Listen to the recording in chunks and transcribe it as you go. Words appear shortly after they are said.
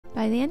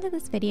By the end of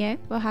this video,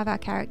 we'll have our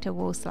character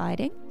wall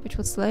sliding, which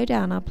will slow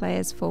down our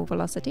player's fall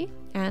velocity,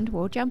 and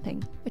wall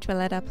jumping, which will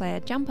let our player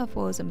jump off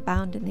walls and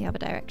bound in the other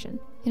direction.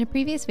 In a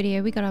previous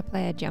video, we got our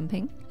player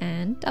jumping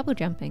and double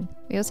jumping.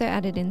 We also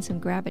added in some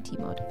gravity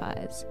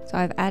modifiers. So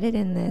I've added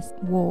in this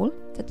wall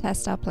to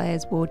test our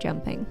player's wall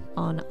jumping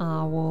on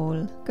our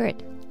wall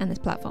grid and this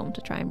platform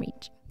to try and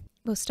reach.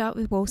 We'll start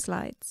with wall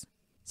slides.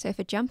 So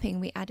for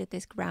jumping, we added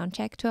this ground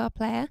check to our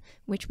player,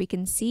 which we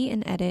can see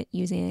and edit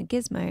using a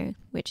gizmo,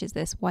 which is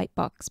this white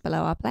box below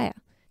our player.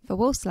 For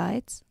wall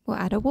slides, we'll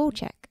add a wall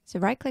check. So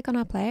right click on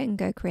our player and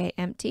go create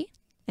empty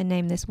and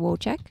name this wall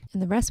check,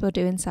 and the rest we'll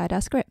do inside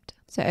our script.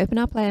 So open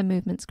our player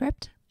movement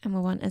script and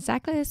we'll want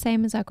exactly the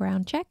same as our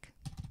ground check.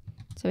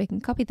 So we can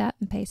copy that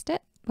and paste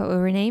it, but we'll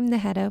rename the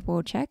header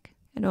wall check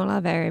and all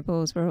our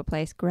variables will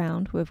replace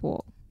ground with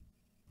wall.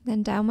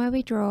 Then down where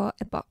we draw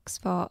a box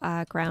for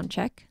our ground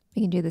check,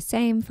 we can do the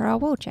same for our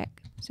wall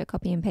check. So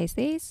copy and paste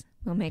these.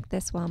 We'll make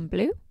this one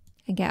blue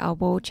and get our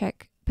wall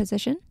check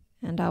position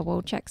and our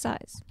wall check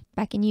size.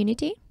 Back in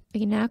Unity,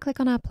 we can now click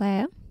on our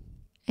player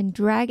and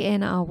drag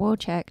in our wall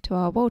check to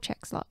our wall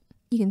check slot.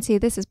 You can see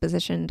this is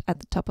positioned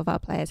at the top of our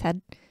player's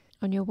head.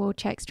 On your wall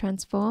checks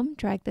transform,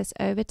 drag this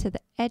over to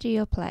the edge of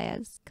your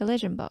player's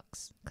collision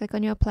box. Click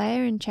on your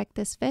player and check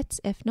this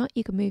fits. If not,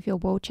 you can move your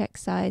wall check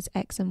size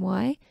X and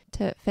Y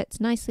till it fits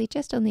nicely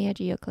just on the edge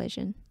of your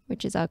collision,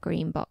 which is our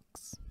green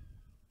box.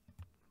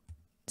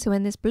 So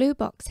when this blue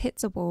box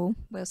hits a wall,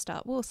 we'll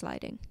start wall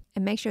sliding.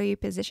 And make sure you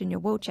position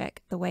your wall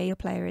check the way your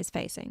player is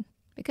facing.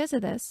 Because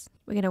of this,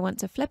 we're going to want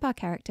to flip our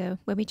character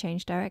when we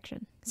change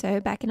direction. So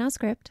back in our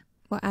script,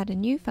 we'll add a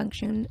new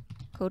function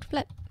called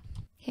flip.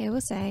 Here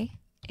we'll say,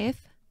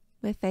 if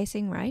we're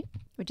facing right,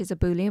 which is a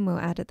boolean we'll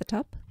add at the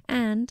top,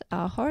 and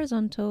our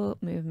horizontal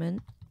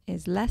movement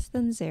is less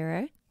than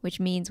 0,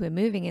 which means we're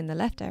moving in the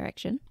left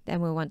direction,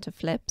 then we'll want to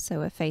flip so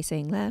we're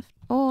facing left.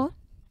 Or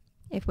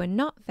if we're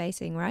not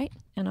facing right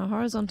and our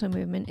horizontal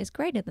movement is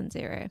greater than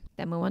 0,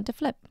 then we'll want to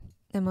flip.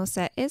 Then we'll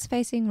set is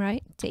facing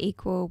right to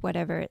equal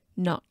whatever it's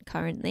not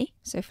currently,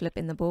 so flip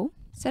in the ball.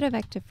 Set a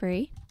vector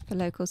free for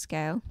local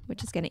scale,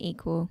 which is going to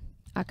equal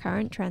our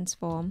current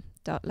transform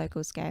dot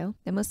local scale.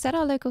 Then we'll set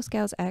our local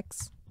scale's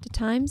x to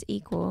times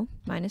equal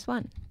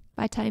 -1.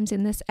 By times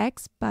in this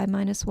x by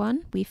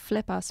 -1, we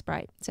flip our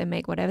sprite, so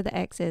make whatever the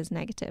x is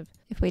negative.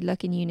 If we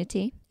look in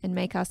Unity and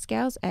make our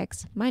scale's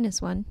x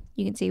 -1,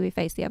 you can see we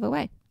face the other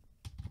way.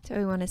 So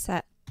we want to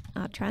set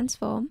our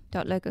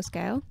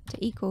transform.localScale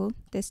to equal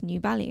this new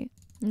value,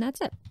 and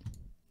that's it.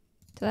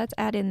 So let's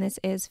add in this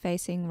is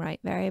facing right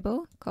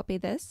variable, copy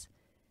this,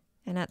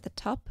 and at the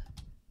top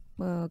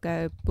we'll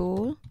go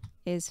bool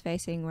is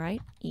facing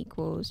right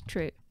equals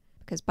true,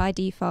 because by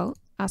default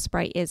our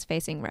sprite is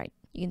facing right.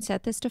 You can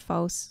set this to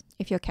false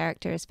if your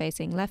character is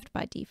facing left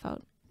by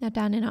default. Now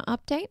down in our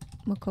update,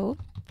 we'll call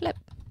flip.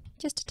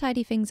 Just to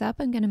tidy things up,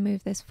 I'm going to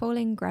move this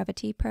falling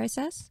gravity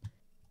process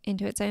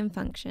into its own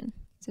function.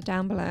 So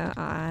down below,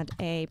 I'll add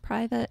a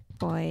private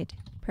void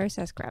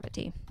process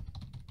gravity.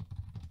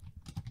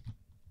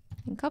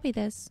 And copy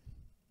this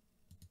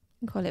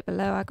and call it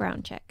below our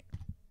ground check.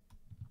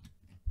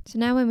 So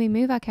now when we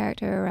move our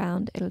character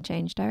around, it'll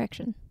change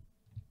direction.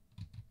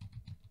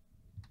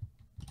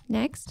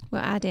 Next, we'll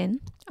add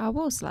in our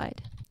wall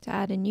slide. To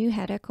add a new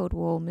header called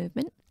wall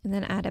movement, and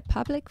then add a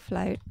public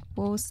float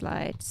wall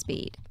slide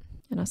speed.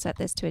 And I'll set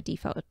this to a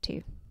default of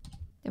 2.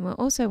 Then we'll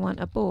also want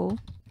a ball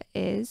that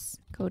is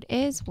called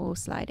is wall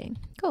sliding.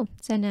 Cool.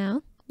 So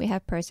now we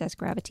have process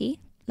gravity.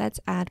 Let's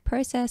add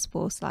process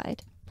wall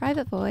slide.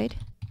 Private void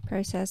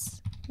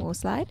process wall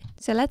slide.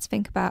 So let's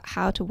think about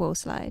how to wall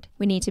slide.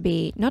 We need to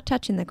be not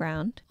touching the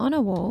ground on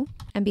a wall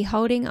and be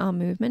holding our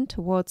movement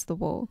towards the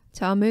wall.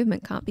 So our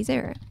movement can't be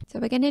 0. So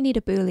we're going to need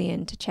a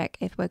boolean to check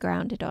if we're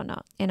grounded or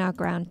not. In our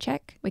ground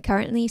check, we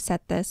currently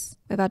set this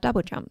with our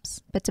double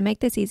jumps. But to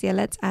make this easier,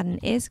 let's add an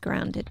is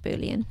grounded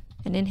boolean.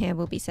 And in here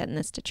we'll be setting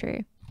this to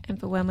true. And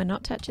for when we're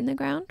not touching the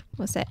ground,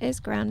 we'll set is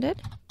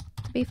grounded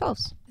to be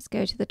false. Let's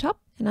go to the top,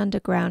 and under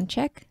ground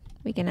check,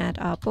 we can add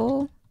our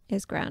ball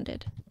is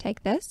grounded.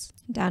 Take this,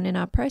 down in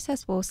our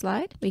process wall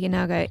slide, we can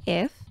now go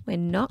if we're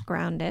not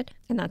grounded,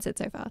 and that's it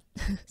so far.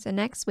 So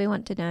next we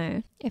want to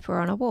know if we're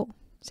on a wall.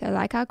 So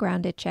like our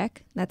grounded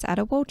check, let's add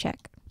a wall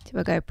check. So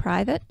we'll go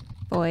private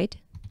void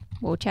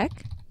wall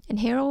check. And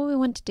here all we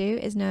want to do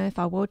is know if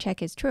our wall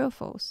check is true or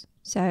false.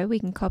 So we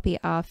can copy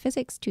our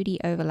physics 2D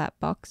overlap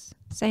box,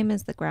 same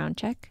as the ground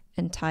check,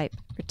 and type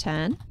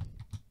return,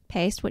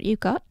 paste what you've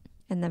got,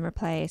 and then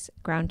replace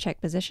ground check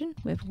position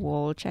with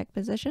wall check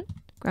position,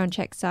 ground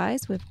check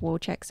size with wall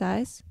check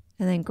size,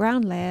 and then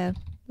ground layer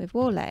with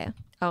wall layer.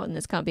 Oh, and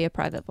this can't be a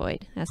private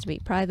void. It has to be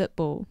private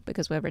bool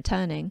because we're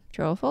returning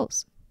true or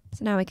false.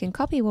 So now we can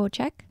copy wall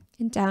check,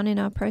 and down in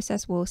our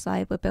process wall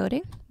slide we're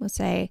building, we'll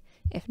say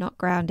if not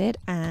grounded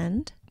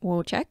and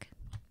wall check.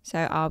 So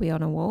are we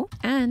on a wall?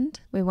 And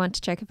we want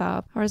to check if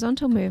our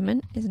horizontal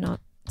movement is not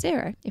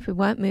 0. If we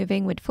weren't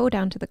moving, we'd fall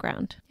down to the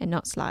ground and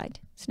not slide.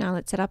 So now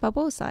let's set up our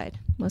wall slide.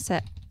 We'll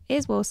set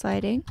is wall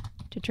sliding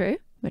to true,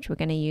 which we're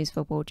going to use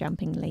for wall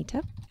jumping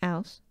later.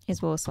 Else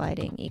is wall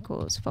sliding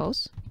equals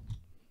false.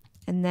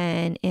 And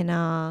then in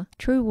our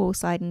true wall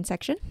sliding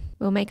section,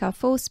 we'll make our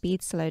fall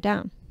speed slow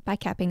down by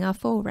capping our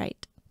fall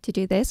rate. To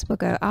do this, we'll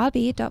go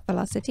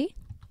rb.velocity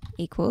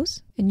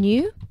equals a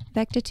new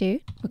vector2.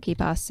 We'll keep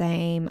our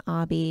same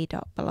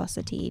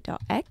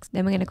rb.velocity.x.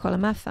 Then we're going to call a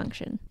math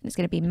function. It's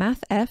going to be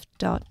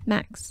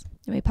mathf.max.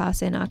 And we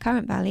pass in our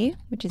current value,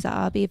 which is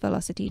our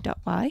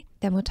rb.velocity.y.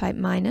 Then we'll type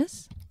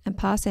minus and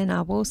pass in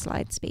our wall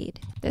slide speed.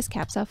 This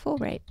caps our fall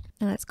rate.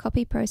 Now let's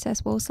copy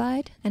process wall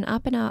slide and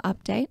up in our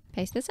update,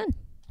 paste this in.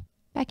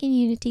 Back in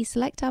Unity,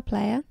 select our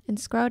player and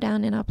scroll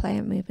down in our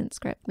player movement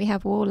script. We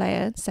have wall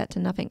layer set to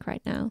nothing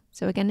right now.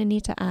 So we're going to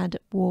need to add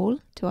wall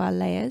to our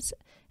layers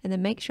and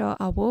then make sure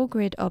our wall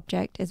grid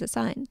object is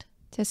assigned.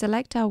 So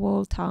select our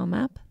wall tile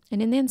map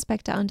and in the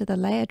inspector under the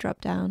layer drop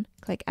down,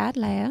 click add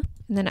layer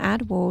and then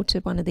add wall to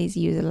one of these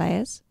user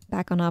layers.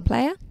 Back on our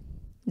player,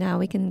 now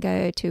we can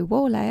go to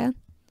wall layer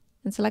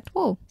and select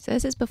wall. So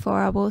this is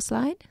before our wall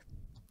slide.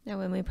 Now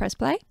when we press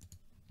play,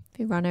 if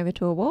we run over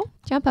to a wall,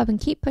 jump up and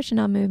keep pushing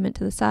our movement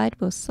to the side,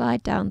 we'll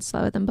slide down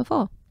slower than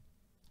before.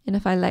 And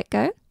if I let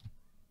go,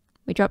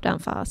 we drop down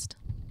fast.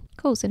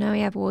 Cool, so now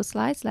we have wall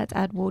slides, let's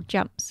add wall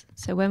jumps.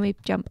 So when we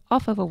jump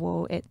off of a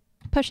wall, it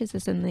pushes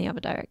us in the other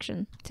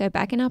direction. So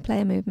back in our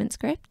player movement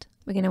script,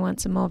 we're going to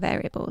want some more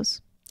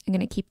variables. I'm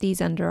going to keep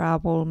these under our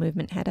wall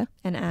movement header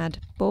and add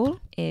ball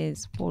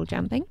is wall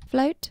jumping,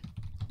 float,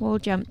 wall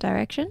jump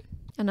direction,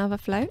 another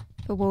float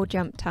for wall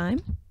jump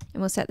time,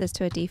 and we'll set this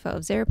to a default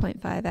of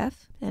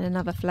 0.5f, and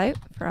another float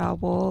for our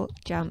wall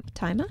jump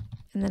timer,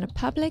 and then a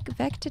public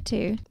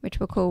vector2, which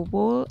we'll call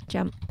wall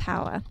jump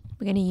power.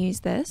 We're going to use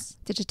this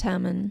to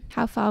determine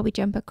how far we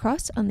jump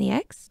across on the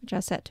X, which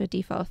I'll set to a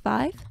default of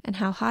 5, and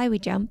how high we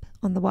jump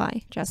on the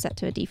Y, which I'll set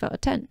to a default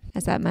of 10,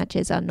 as that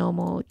matches our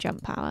normal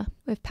jump power.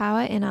 With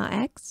power in our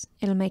X,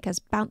 it'll make us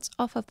bounce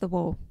off of the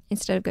wall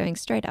instead of going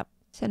straight up.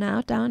 So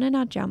now down in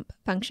our jump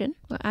function,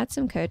 we'll add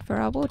some code for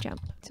our wall jump.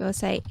 So we'll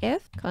say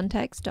if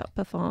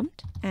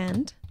context.performed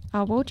and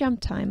our wall jump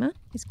timer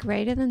is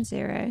greater than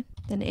 0,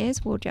 then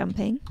is wall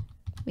jumping,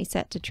 we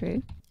set to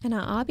true, and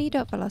our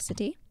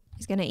rb.velocity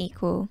is going to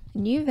equal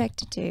new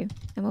vector2,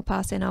 and we'll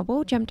pass in our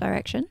wall jump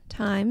direction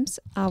times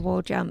our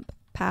wall jump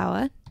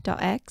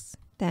power.x,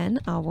 then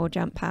our wall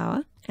jump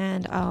power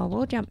and our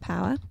wall jump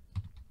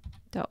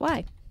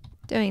power.y.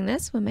 Doing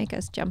this will make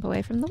us jump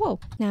away from the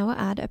wall. Now we'll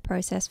add a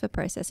process for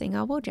processing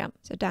our wall jump.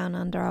 So down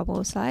under our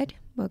wall slide,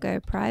 we'll go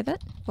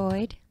private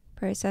void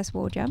process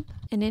wall jump.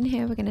 And in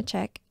here, we're going to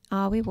check,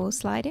 are we wall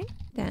sliding?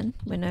 Then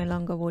we're no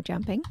longer wall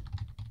jumping.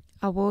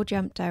 Our wall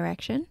jump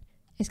direction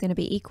is going to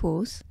be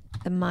equals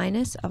the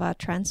minus of our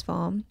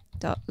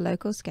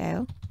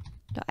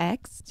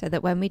transform.localscale.x, so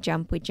that when we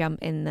jump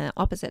in the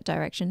opposite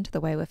direction to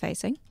the way we're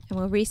facing. And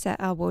we'll reset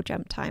our wall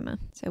jump timer.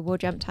 So wall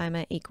jump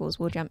timer equals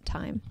wall jump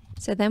time.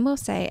 So then we'll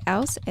say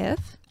else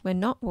if we're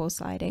not wall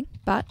sliding,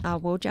 but our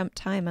wall jump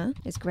timer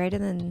is greater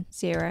than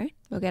 0,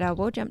 we'll get our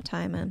wall jump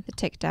timer to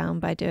tick down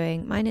by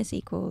doing minus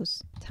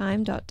equals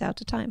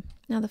time.delta time.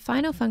 Now the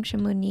final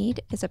function we'll need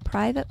is a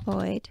private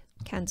void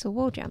cancel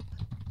wall jump.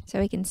 So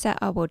we can set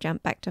our wall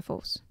jump back to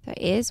false. So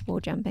is wall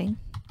jumping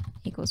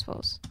equals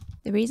false.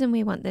 The reason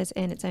we want this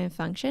in its own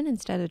function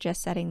instead of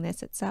just setting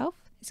this itself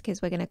is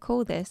because we're going to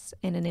call this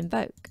in an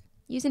invoke.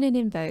 Using an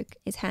invoke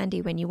is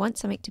handy when you want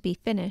something to be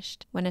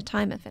finished when a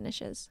timer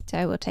finishes.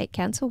 So we'll take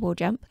cancel wall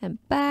jump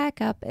and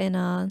back up in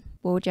our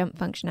wall jump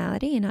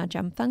functionality in our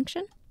jump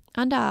function.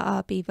 Under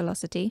our RB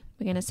velocity,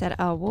 we're going to set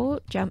our wall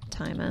jump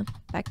timer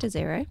back to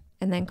 0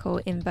 and then call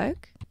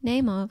invoke,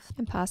 name of,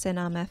 and pass in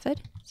our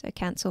method. So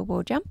cancel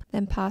wall jump,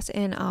 then pass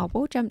in our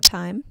wall jump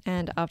time,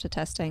 and after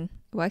testing,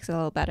 it works a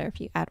little better if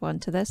you add 1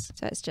 to this.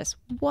 So it's just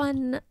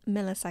 1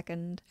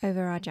 millisecond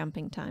over our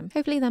jumping time.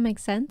 Hopefully that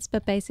makes sense,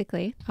 but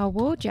basically our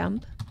wall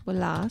jump will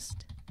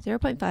last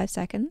 0.5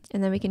 seconds,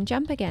 and then we can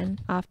jump again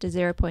after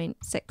 0.6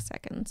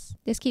 seconds.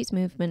 This keeps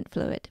movement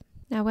fluid.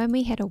 Now when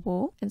we hit a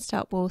wall and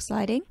start wall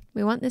sliding,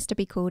 we want this to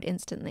be called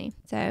instantly.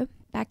 So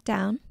back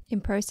down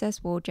in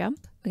process wall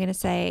jump, we're going to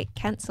say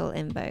cancel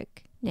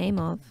invoke, name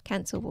of,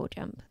 cancel wall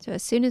jump. So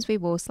as soon as we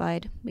wall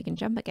slide, we can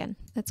jump again.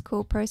 Let's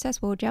call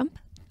process wall jump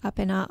up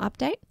in our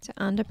update, so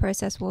under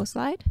process wall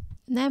slide.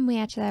 And then we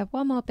actually have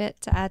one more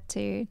bit to add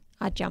to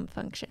our jump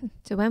function.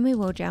 So when we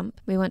wall jump,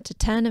 we want to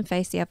turn and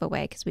face the other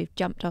way because we've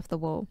jumped off the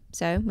wall.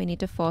 So we need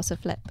to force a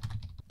flip.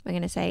 We're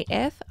going to say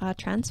if our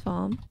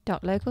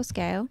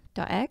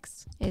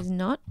transform.localscale.x is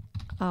not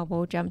our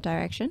wall jump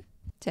direction.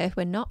 So if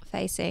we're not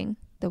facing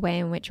the way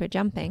in which we're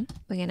jumping,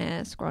 we're going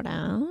to scroll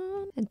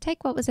down and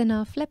take what was in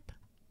our flip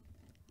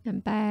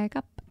and back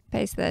up.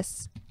 Paste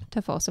this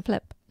to force a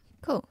flip.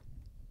 Cool.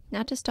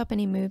 Now to stop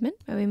any movement,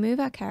 when we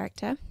move our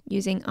character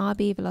using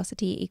RB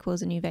velocity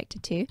equals a new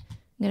vector2, I'm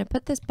going to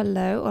put this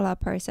below all our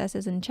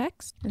processes and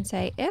checks and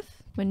say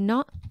if we're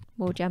not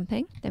wall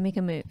jumping, then we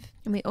can move.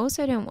 And we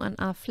also don't want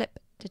our flip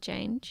to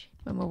change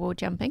when we're wall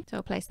jumping, so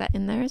I'll place that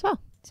in there as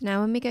well. So now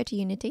when we go to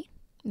Unity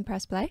and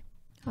press play,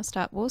 I'll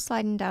start wall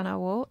sliding down our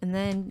wall and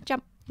then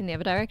jump in the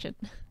other direction.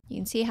 You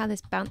can see how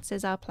this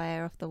bounces our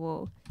player off the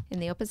wall in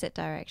the opposite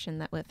direction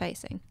that we're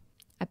facing.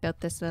 I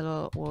built this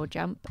little wall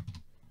jump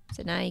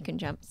So now you can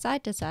jump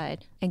side to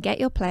side and get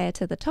your player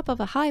to the top of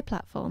a high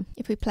platform.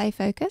 If we play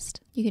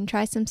focused, you can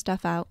try some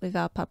stuff out with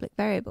our public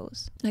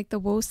variables. Like the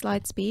wall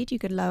slide speed you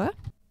could lower,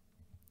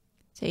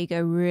 so you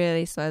go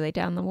really slowly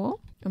down the wall.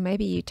 Or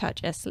maybe you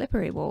touch a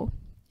slippery wall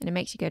and it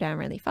makes you go down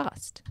really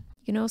fast.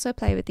 You can also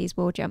play with these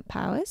wall jump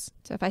powers.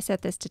 So if I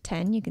set this to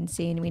 10, you can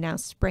see we now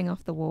spring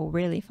off the wall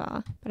really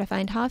far. But I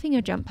find halving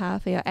your jump power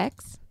for your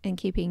X and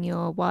keeping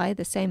your Y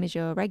the same as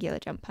your regular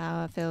jump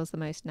power feels the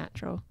most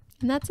natural.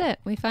 And that's it.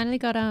 We finally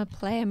got our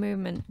player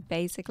movement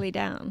basically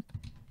down.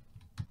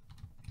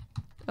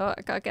 Oh,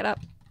 I can't get up.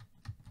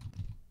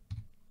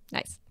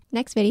 Nice.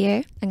 Next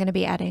video, I'm going to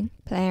be adding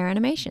player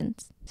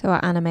animations. So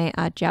I'll animate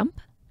our jump,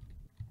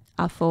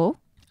 our fall,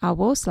 our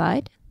wall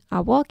slide,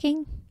 our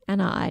walking,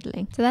 and our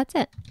idling. So that's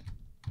it.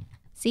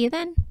 See you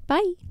then.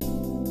 Bye.